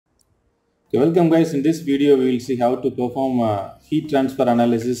Okay, welcome guys. In this video we will see how to perform heat transfer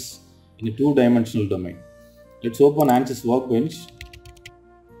analysis in a two-dimensional domain. Let's open Ansys workbench.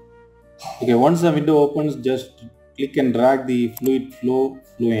 Okay, once the window opens, just click and drag the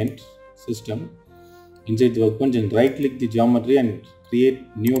FLUENT system inside the workbench and right click the geometry and create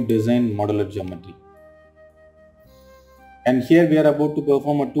new design modular geometry. And here we are about to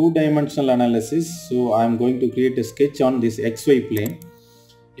perform a two-dimensional analysis. So I am going to create a sketch on this XY plane.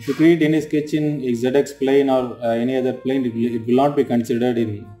 If you create any sketch in ZX plane or any other plane, it will not be considered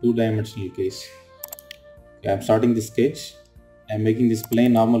in two-dimensional case. Okay, I am starting the sketch. I am making this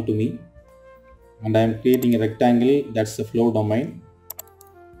plane normal to me, and I am creating a rectangle. That's the flow domain.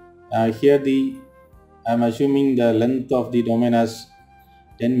 Here I am assuming the length of the domain as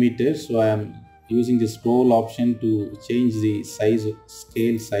 10 meters. So I am using this scroll option to change the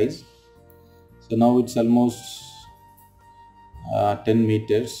scale size. So now it's almost 10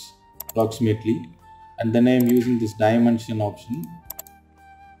 meters approximately, and then I am using this dimension option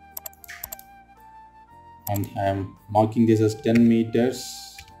and I am marking this as 10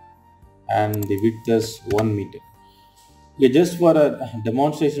 meters and the width is 1 meter. Okay, just for a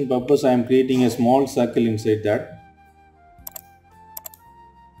demonstration purpose, I am creating a small circle inside that.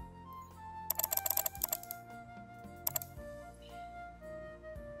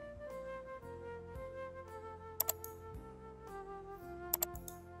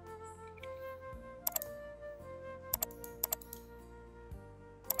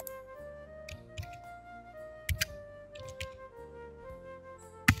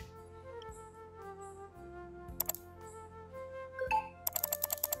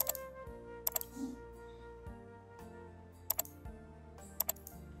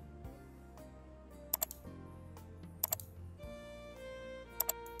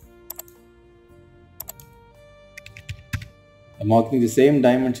 I'm marking the same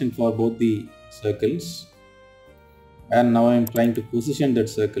dimension for both the circles, and now I'm trying to position that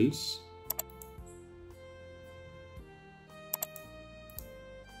circles.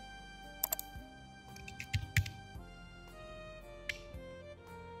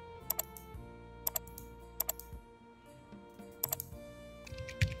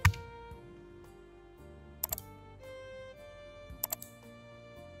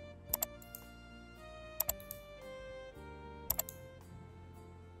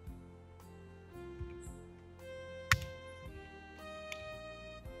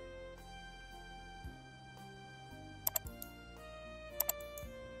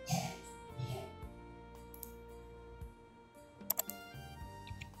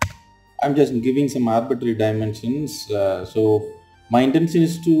 I'm just giving some arbitrary dimensions. So my intention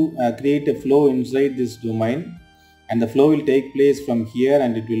is to create a flow inside this domain, and the flow will take place from here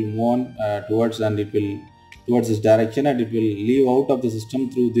and it will move on towards this direction, and it will leave out of the system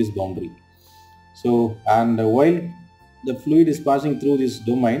through this boundary. So, and while the fluid is passing through this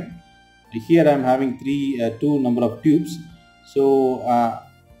domain, here I am having two number of tubes. So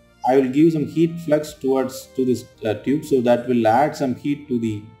I will give some heat flux to this tube, so that will add some heat to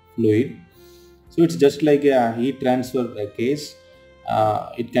the fluid. So it's just like a heat transfer case.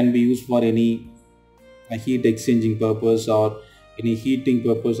 It can be used for any heat exchanging purpose or any heating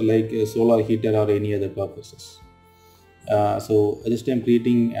purpose, like a solar heater or any other purposes. So just I'm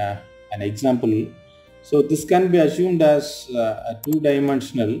creating an example. So this can be assumed as a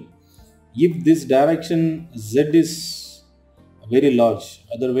two-dimensional if this direction Z is very large.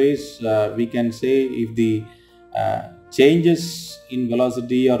 Otherwise we can say if the changes in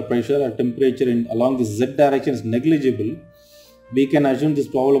velocity or pressure or temperature along this Z direction is negligible, we can assume this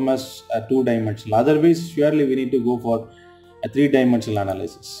problem as a two-dimensional. Otherwise, surely we need to go for a three-dimensional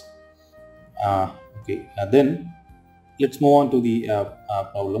analysis. Then let's move on to the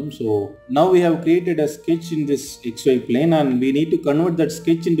problem. So now we have created a sketch in this XY plane, and we need to convert that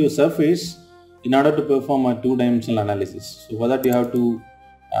sketch into a surface in order to perform a two-dimensional analysis. So for that, you have to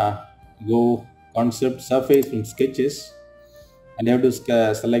go concept surface from sketches, and you have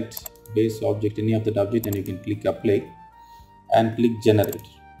to select base object, any of that object, and you can click apply and click generate.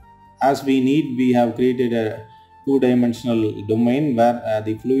 As we have created a two-dimensional domain where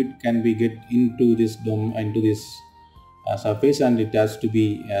the fluid can be get into this surface, and it has to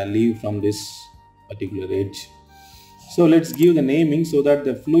be leave from this particular edge. So let's give the naming so that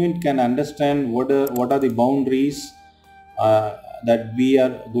the fluid can understand what are the boundaries that we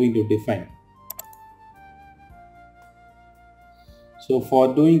are going to define. So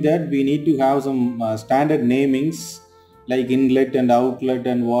for doing that, we need to have some standard namings like inlet and outlet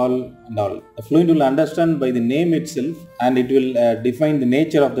and wall and all. The fluid will understand by the name itself, and it will define the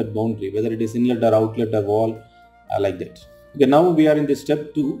nature of that boundary, whether it is inlet or outlet or wall, like that. Okay, now we are in the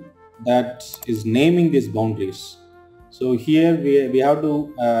step 2. that is naming these boundaries. So here we have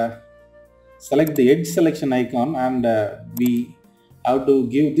to select the edge selection icon, and we have to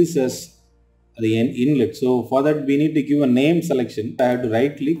give this as the inlet. So for that we need to give a name selection. I have to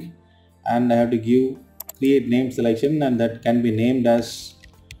right click and I have to give create name selection, and that can be named as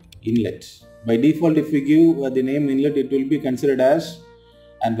inlet. By default, if we give the name inlet, it will be considered as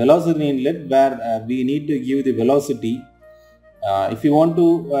and velocity inlet, where we need to give the velocity. If you want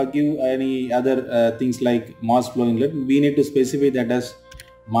to give any other things like mass flow inlet, we need to specify that as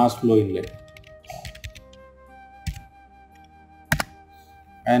mass flow inlet.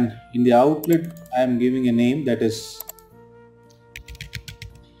 And in the outlet, I am giving a name that is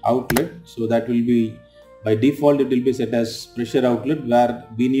outlet. So that will be, by default, it will be set as pressure outlet, where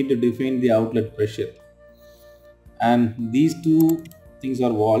we need to define the outlet pressure. And these two things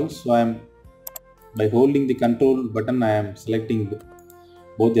are walls. So I am, by holding the control button, I am selecting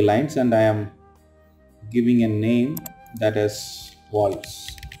both the lines and I am giving a name that is walls.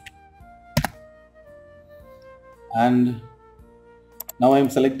 And now I am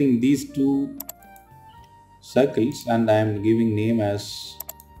selecting these two circles and I am giving name as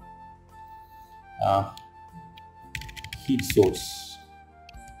heat source.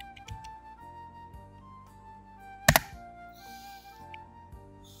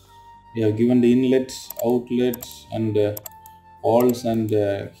 We have given the inlets, outlets, and walls and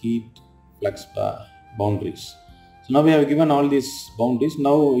heat flux boundaries. So now we have given all these boundaries.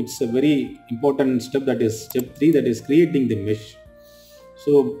 Now it's a very important step, that is step 3, that is creating the mesh.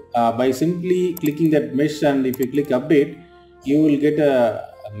 So by simply clicking that mesh, and if you click update, you will get a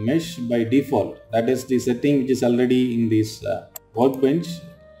mesh by default. That is the setting which is already in this workbench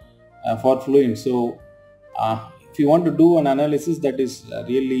for FLUENT. So if you want to do an analysis that is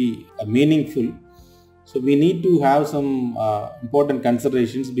really meaningful, so we need to have some important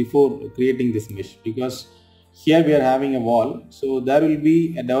considerations before creating this mesh, because here we are having a wall, so there will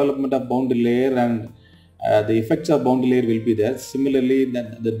be a development of boundary layer, and the effects of boundary layer will be there. Similarly,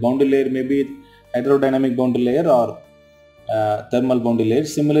 the boundary layer may be hydrodynamic boundary layer or thermal boundary layer.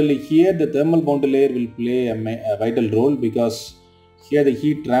 Similarly, here the thermal boundary layer will play a vital role, because here the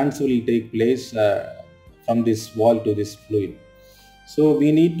heat transfer will take place from this wall to this fluid. So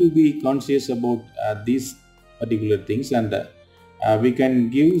we need to be conscious about these particular things, and we can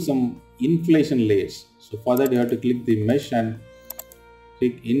give some inflation layers. So for that you have to click the mesh and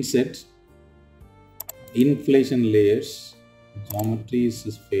click insert, inflation layers, geometry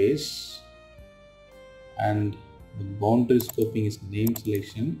is face, and the boundary scoping is name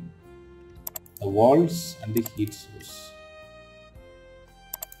selection, the walls and the heat source.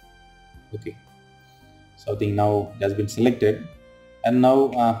 Okay. So I think now it has been selected, and now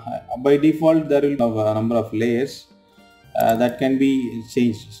by default there will be a number of layers that can be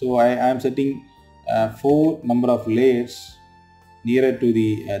changed. So I am setting 4 number of layers nearer to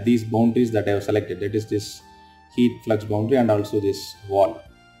the these boundaries that I have selected, that is this heat flux boundary and also this wall.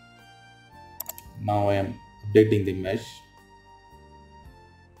 Now I am updating the mesh.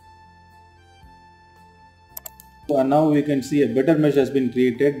 So now we can see a better mesh has been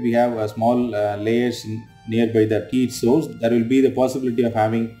created. We have a small layers nearby the heat source. There will be the possibility of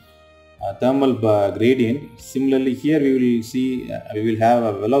having a thermal gradient. Similarly, here we will see we will have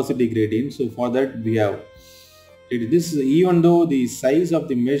a velocity gradient. So for that we have this, even though the size of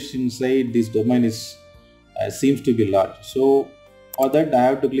the mesh inside this domain is seems to be large. So for that I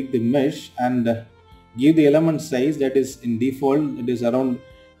have to click the mesh and give the element size that is in default, it is around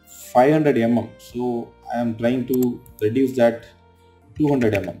 500 mm. So I am trying to reduce that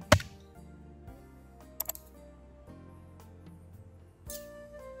 200 mm.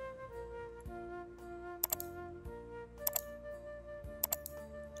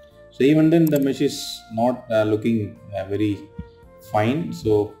 So even then the mesh is not looking very fine.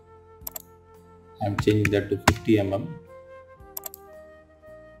 So I am changing that to 50 mm.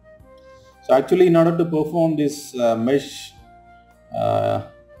 So actually, in order to perform this mesh,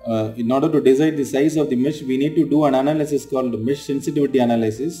 in order to decide the size of the mesh, we need to do an analysis called mesh sensitivity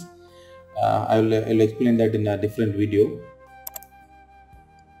analysis. I will explain that in a different video.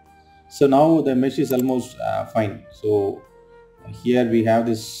 So now the mesh is almost fine. So here we have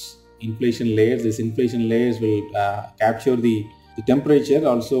this inflation layers. This inflation layers will capture the temperature.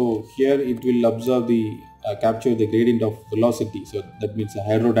 Also here it will observe the capture the gradient of velocity. So that means a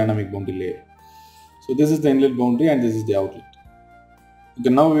hydrodynamic boundary layer. So this is the inlet boundary and this is the outlet. Okay,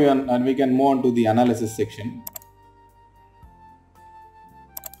 now we can move on to the analysis section.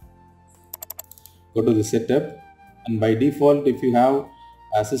 Go to the setup, and by default, if you have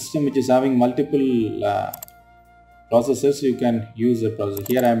a system which is having multiple processors, you can use a processor.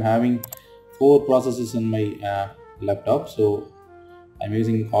 Here I am having 4 processors in my laptop, so I'm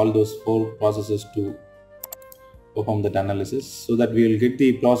using all those 4 processors to perform that analysis, so that we will get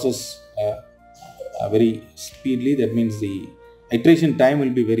the process very speedily. That means the iteration time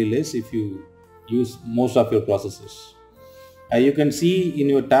will be very less if you use most of your processors. You can see in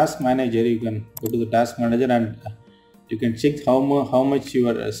your task manager, you can go to the task manager and you can check how much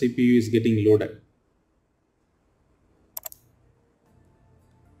your CPU is getting loaded.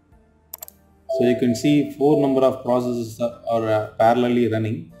 So you can see 4 number of processes are parallelly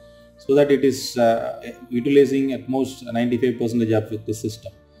running, so that it is utilizing at most 95% of the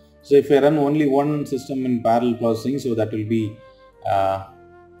system. So if I run only one system in parallel processing, so that will be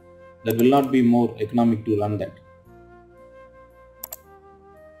that will not be more economic to run that.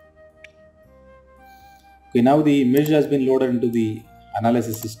 Okay, now the mesh has been loaded into the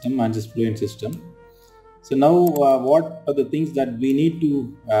analysis system, Ansys FLUENT system. So now what are the things that we need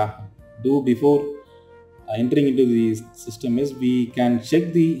to do before entering into the system is we can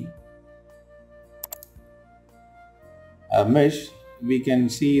check the mesh. We can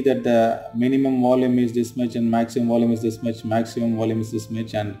see that the minimum volume is this much and maximum volume is this much, maximum volume is this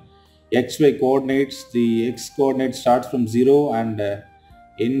much, and XY coordinates, the X coordinate starts from 0 and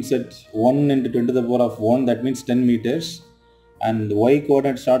ends at 1 into 10 to the power of 1, that means 10 meters, and the Y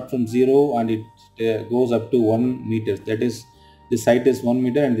coordinate starts from 0 and it goes up to 1 meter, that is this height is 1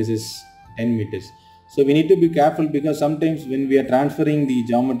 meter and this is 10 meters. So we need to be careful, because sometimes when we are transferring the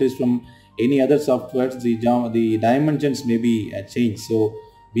geometries from any other softwares, the dimensions may be changed, so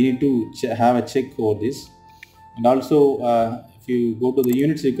we need to have a check over this. And also if you go to the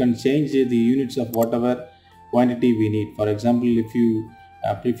units, you can change the units of whatever quantity we need. For example, if you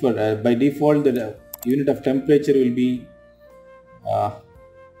prefer by default the unit of temperature will be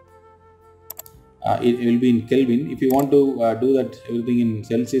it will be in Kelvin. If you want to do that everything in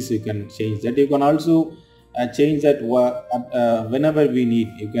Celsius, you can change that. You can also change that whenever we need.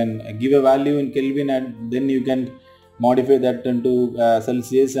 You can give a value in Kelvin and then you can modify that into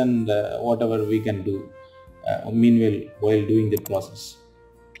Celsius and whatever we can do meanwhile while doing the process.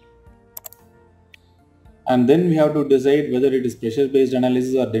 And then we have to decide whether it is pressure based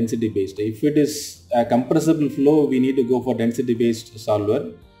analysis or density based. If it is a compressible flow, we need to go for density based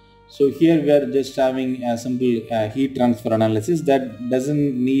solver. So here we are just having a simple heat transfer analysis that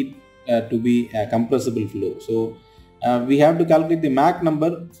doesn't need to be a compressible flow. So we have to calculate the Mach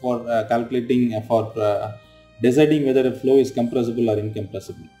number for calculating for deciding whether a flow is compressible or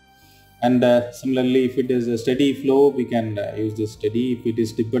incompressible. And similarly, if it is a steady flow, we can use this steady. If it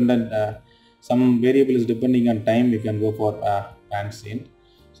is dependent, some variable is depending on time, we can go for transient.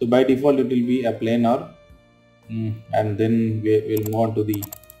 So by default it will be a planar, and then we will move on to the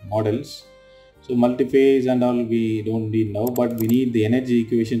models. So multiphase and all we don't need now, but we need the energy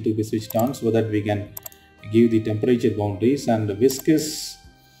equation to be switched on so that we can give the temperature boundaries. And viscosity,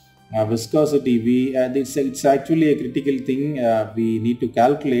 it's actually a critical thing we need to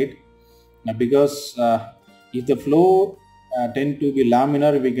calculate, because if the flow tend to be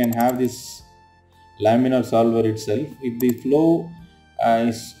laminar, we can have this laminar solver itself. If the flow how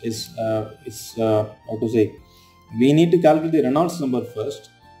to say, we need to calculate the Reynolds number first.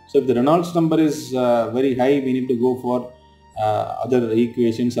 So if the Reynolds number is very high, we need to go for other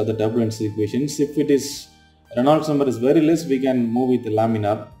equations, other turbulence equations. If it is Reynolds number is very less, we can move with the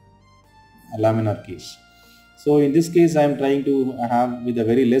laminar case. So in this case, I am trying to have with a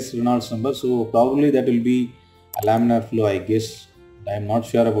very less Reynolds number. So probably that will be a laminar flow, I guess. I am not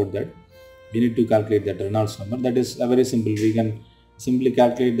sure about that. We need to calculate that Reynolds number. That is very simple. We can simply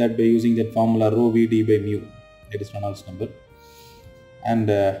calculate that by using that formula rho Vd by mu. That is Reynolds number. And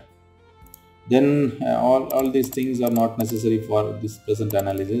then all these things are not necessary for this present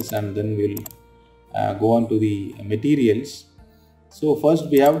analysis, and then we'll go on to the materials. So first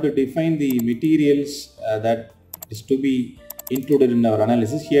we have to define the materials that is to be included in our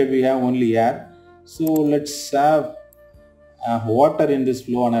analysis. Here we have only air, so let's have water in this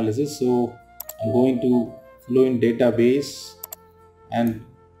flow analysis. So I'm going to FLUENT database and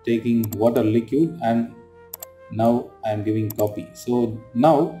taking water liquid, and now I am giving copy. So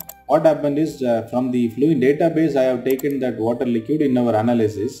now what happened is from the FLUENT database I have taken that water liquid in our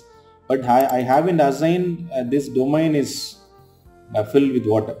analysis, but I haven't assigned this domain is filled with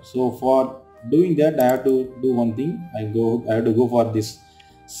water. So for doing that, I have to do one thing. I have to go for this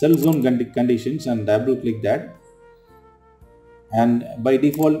cell zone conditions and double click that, and by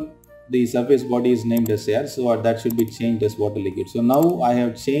default the surface body is named as air, so that should be changed as water liquid. So now I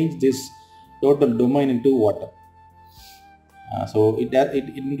have changed this total domain into water. So it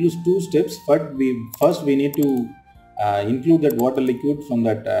includes two steps. But first we need to include that water liquid from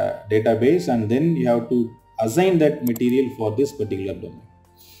that database, and then you have to assign that material for this particular domain.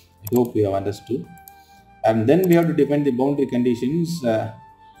 I hope you have understood. And then we have to define the boundary conditions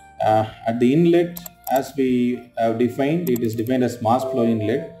at the inlet. As we have defined, it is defined as mass flow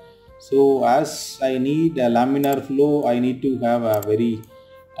inlet. So as I need a laminar flow, I need to have a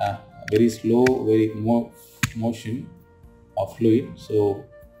very slow, motion of fluid. So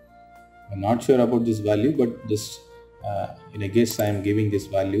I'm not sure about this value, but just in a guess I am giving this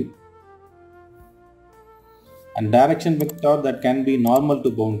value. And direction vector, that can be normal to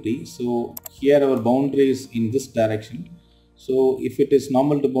boundary. So here our boundary is in this direction. So if it is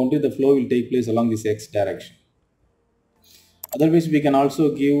normal to boundary, the flow will take place along this x direction. Otherwise, we can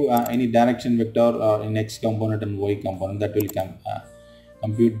also give any direction vector in x component and y component, that will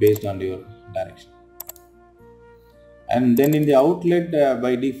compute based on your direction. And then in the outlet,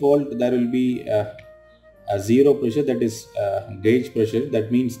 by default, there will be a zero pressure, that is gauge pressure.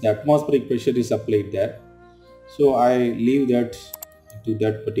 That means the atmospheric pressure is applied there. So I leave that to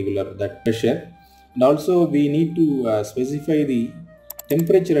that pressure. And also we need to specify the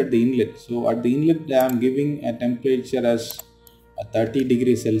temperature at the inlet. So at the inlet, I am giving a temperature as 30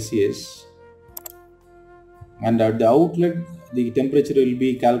 degrees Celsius, and at the outlet the temperature will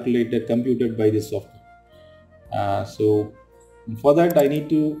be computed by the software. So for that I need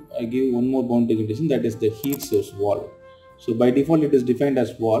to give one more boundary condition, that is the heat source wall. So by default it is defined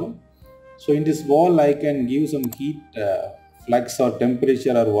as wall. So in this wall I can give some heat flux or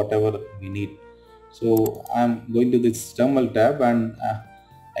temperature or whatever we need. So I am going to this thermal tab, and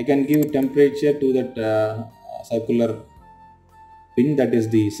I can give temperature to that circular pin, that is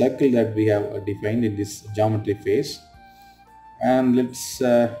the circle that we have defined in this geometry phase. And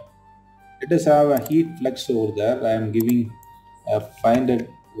let us have a heat flux over there. I am giving 500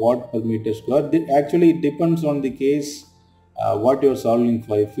 watt per meter square. Actually it depends on the case what you are solving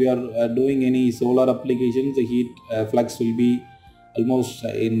for. If you are doing any solar applications, the heat flux will be almost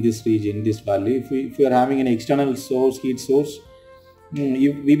in this region, this value. If you are having an external source, heat source,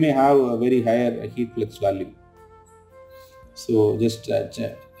 we may have a very higher heat flux value. So just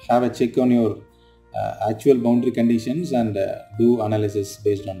have a check on your actual boundary conditions and do analysis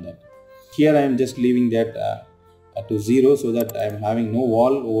based on that. Here I am just leaving that to 0, so that I am having no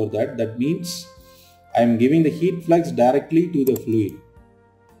wall over that. That means I am giving the heat flux directly to the fluid.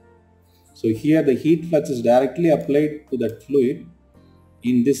 So here the heat flux is directly applied to that fluid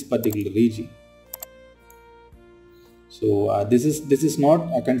in this particular region. So this is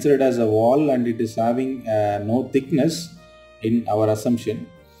not considered as a wall, and it is having no thickness in our assumption.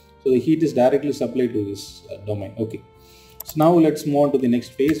 So the heat is directly supplied to this domain. Okay. So now let's move on to the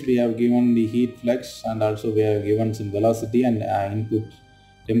next phase. We have given the heat flux, and also we have given some velocity and input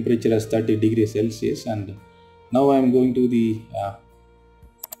temperature as 30 degrees Celsius. And now I am going to the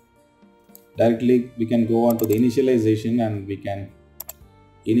directly we can go on to the initialization, and we can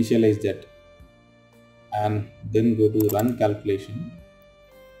initialize that, and then go to run calculation.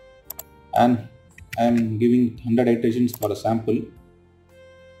 And I am giving 100 iterations for a sample.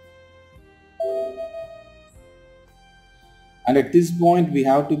 And at this point we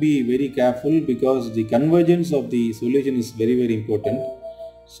have to be very careful, because the convergence of the solution is very important.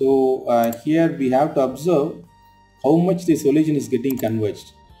 So here we have to observe how much the solution is getting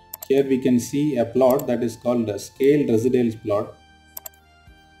converged. Here we can see a plot that is called a scaled residuals plot.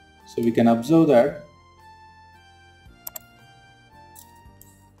 So we can observe that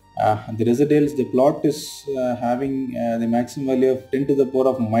the residuals, the plot is having the maximum value of 10 to the power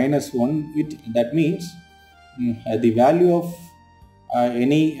of -1. That means the value of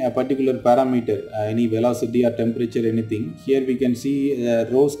any particular parameter, any velocity or temperature, anything. Here we can see the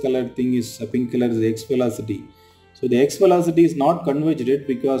rose colored thing is pink color is the x velocity. So the x velocity is not converged yet,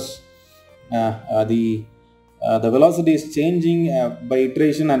 because the velocity is changing by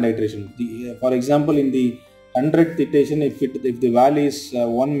iteration and iteration. For example, in the 100th iteration, if the value is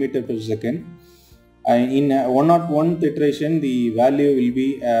 1 meter per second, in 101th iteration the value will be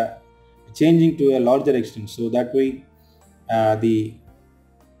changing to a larger extent. So that way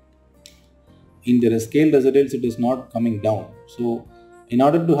in the scale residuals it is not coming down. So in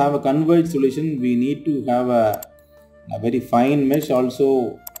order to have a converged solution, we need to have a very fine mesh.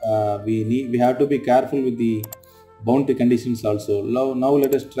 Also we have to be careful with the boundary conditions also. Now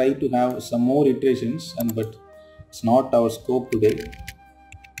let us try to have some more iterations, but it's not our scope today.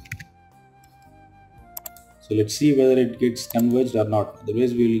 So let's see whether it gets converged or not.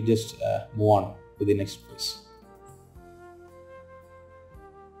 Otherwise we will just move on to the next phase.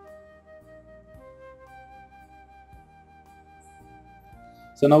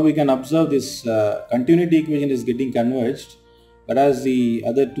 So now we can observe this continuity equation is getting converged, whereas the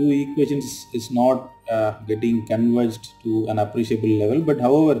other two equations is not getting converged to an appreciable level, but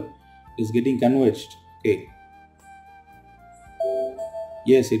however it is getting converged. Okay,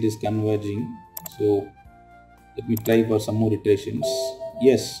 yes, it is converging. So let me try for some more iterations.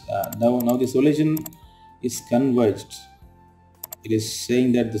 Yes, now the solution is converged. It is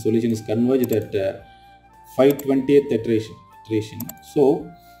saying that the solution is converged at 5/20th iteration. So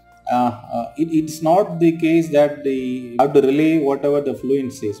it's not the case that they have to relay whatever the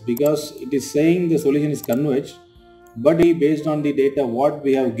FLUENT says, because it is saying the solution is converged, but based on the data what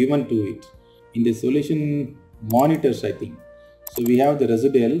we have given to it in the solution monitors, I think. So we have the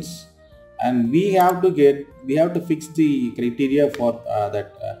residuals, and we have to fix the criteria for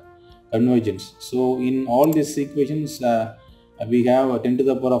that convergence. So in all these equations we have 10 to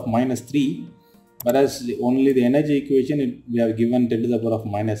the power of minus 3, whereas only the energy equation we have given 10 to the power of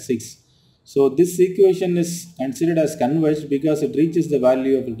minus 6. So this equation is considered as converged because it reached the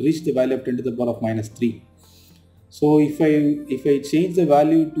value of 10 to the power of minus 3. So if I change the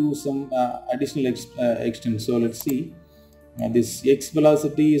value to some additional extent, so let's see, this x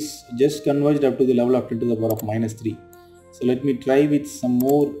velocity is just converged up to the level of 10 to the power of minus 3. So let me try with some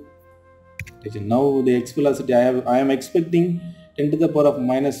more. Now the x velocity I am expecting 10 to the power of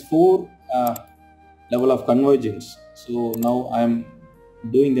minus 4 level of convergence. So now I am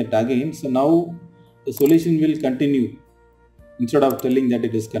doing that again. So now the solution will continue instead of telling that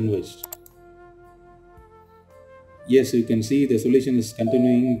it is converged. Yes, you can see the solution is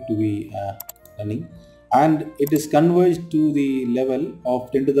continuing to be running, and it is converged to the level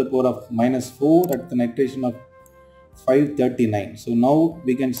of 10 to the power of minus 4 at the iteration of 539. So now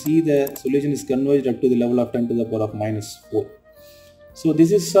we can see the solution is converged up to the level of 10 to the power of minus 4. So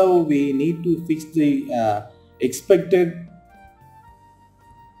this is how we need to fix the expected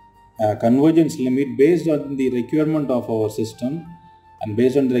convergence limit based on the requirement of our system and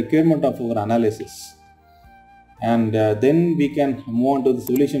based on the requirement of our analysis. And then we can move on to the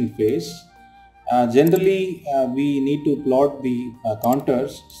solution phase. Generally we need to plot the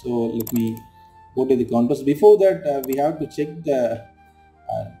contours. So let me go to the contours. Before that we have to check the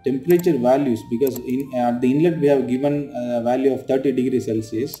temperature values, because at the inlet we have given a value of 30 degrees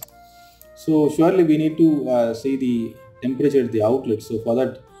Celsius. So surely we need to see the temperature at the outlet. So for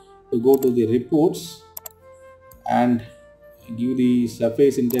that, to go to the reports and give the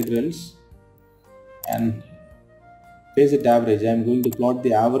surface integrals and phase it average. I am going to plot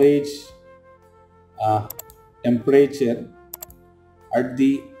the average temperature at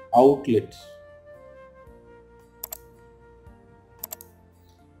the outlet.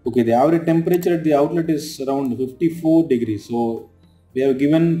 Okay, the average temperature at the outlet is around 54 degrees. So we have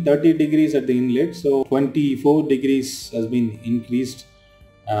given 30 degrees at the inlet. So 24 degrees has been increased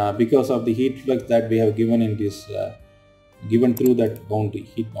because of the heat flux that we have given in this given through that boundary,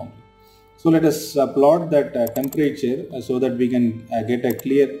 heat boundary. So let us plot that temperature so that we can get a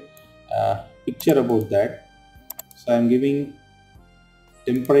clear picture about that. So I am giving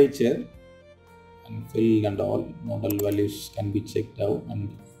temperature and fill and all model values can be checked out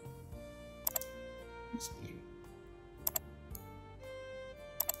and display.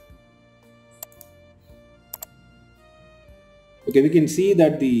 Okay, we can see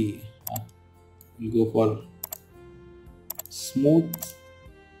that the we'll go for smooth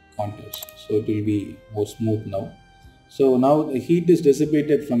contours, so it will be more smooth now. So now the heat is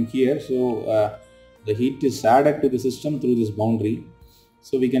dissipated from here. So the heat is added to the system through this boundary.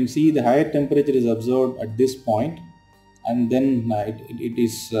 So we can see the higher temperature is observed at this point, and then it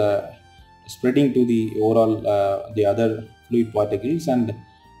is spreading to the overall the other fluid particles, and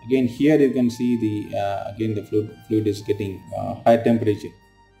again here you can see the again the fluid is getting higher temperature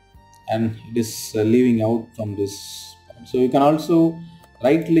and it is leaving out from this point. So you can also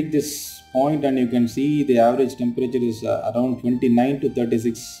right click this point and you can see the average temperature is around 29 to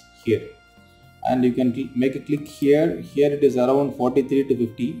 36 here, and you can make a click here. Here it is around 43 to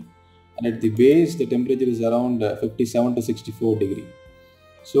 50, and at the base the temperature is around 57 to 64 degree.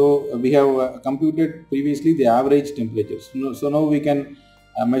 So we have computed previously the average temperatures. So now we can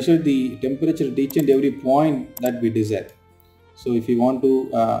measure the temperature at each and every point that we desire. So if you want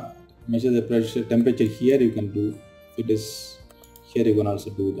to measure the temperature here, you can do. If it is here, you can also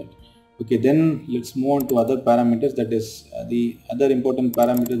do that. Okay, then let's move on to other parameters. That is the other important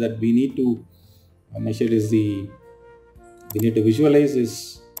parameter that we need to measure is we need to visualize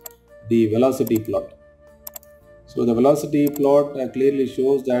is the velocity plot. So the velocity plot clearly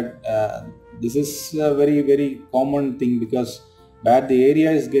shows that this is a very common thing, because where the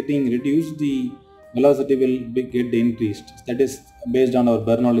area is getting reduced, the velocity will get increased. That is based on our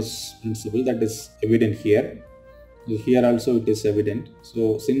Bernoulli's principle, that is evident here. So here also it is evident.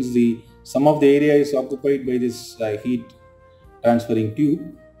 So since the some of the area is occupied by this heat transferring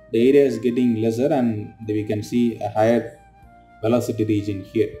tube, the area is getting lesser and we can see a higher velocity region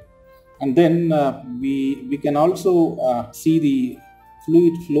here. And then we can also see the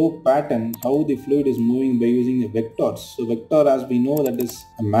fluid flow pattern, how the fluid is moving by using the vectors. So vector, as we know, that is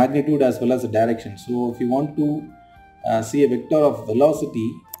a magnitude as well as a direction. So if you want to see a vector of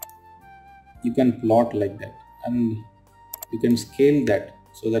velocity, you can plot like that, and you can scale that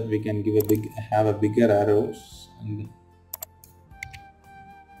so that we can have a bigger arrows. And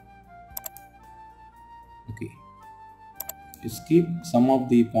okay, you skip some of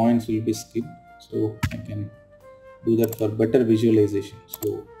the points will be skipped, so I can do that for better visualization.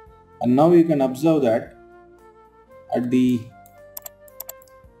 So, and now you can observe that at the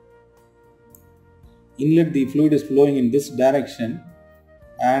inlet the fluid is flowing in this direction,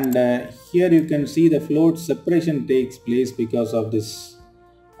 and here you can see the fluid separation takes place because of this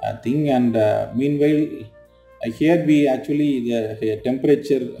thing. And meanwhile here we actually the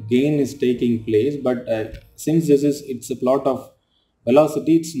temperature gain is taking place, but since it's a plot of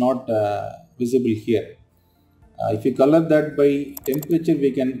velocity, it's not visible here. If you color that by temperature,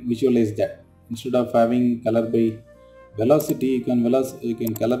 we can visualize that. Instead of having color by velocity, you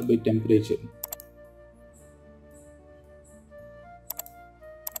can color by temperature.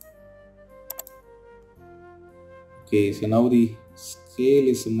 Okay, so now the scale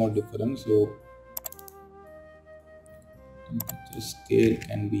is somewhat different. So the scale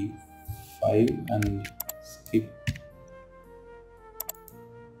can be 5 and skip.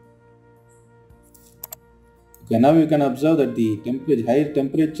 Okay, now you can observe that the higher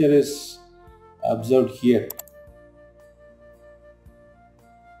temperature is observed here.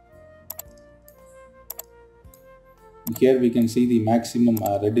 Here we can see the maximum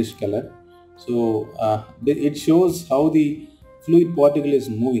reddish color. So it shows how the fluid particle is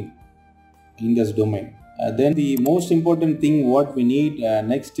moving in this domain. Then the most important thing what we need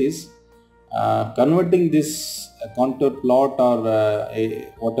next is converting this contour plot or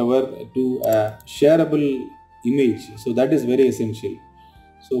whatever to a shareable image. So that is very essential.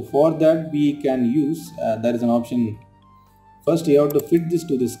 So for that we can use there is an option. First you have to fit this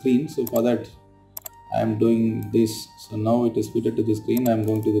to the screen. So for that I am doing this. So now it is fitted to the screen. I am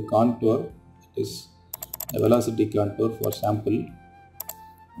going to the contour. It is the velocity contour for sample.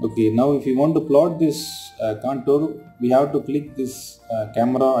 Okay, now if you want to plot this contour, we have to click this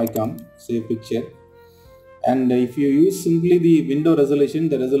camera icon, save picture, and if you use simply the window resolution,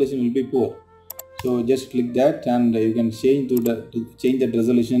 the resolution will be poor. So just click that and you can change that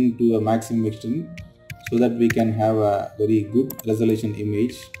resolution to a maximum extent so that we can have a very good resolution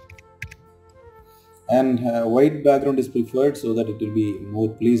image. And white background is preferred so that it will be more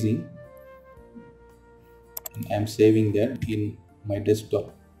pleasing. And I am saving that in my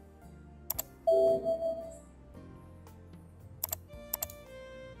desktop.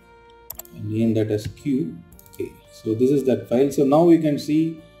 Name that as Q. Okay, so this is that file. So now we can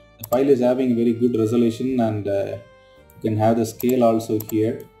see the file is having very good resolution, and you can have the scale also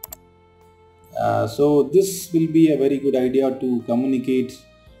here. So this will be a very good idea to communicate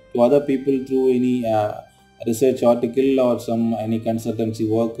to other people through any research article or any consultancy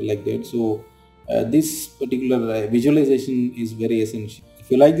work like that. So this particular visualization is very essential.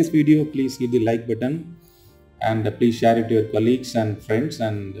 If you like this video, please hit the like button, and please share it to your colleagues and friends,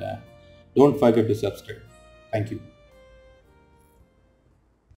 and don't forget to subscribe. Thank you.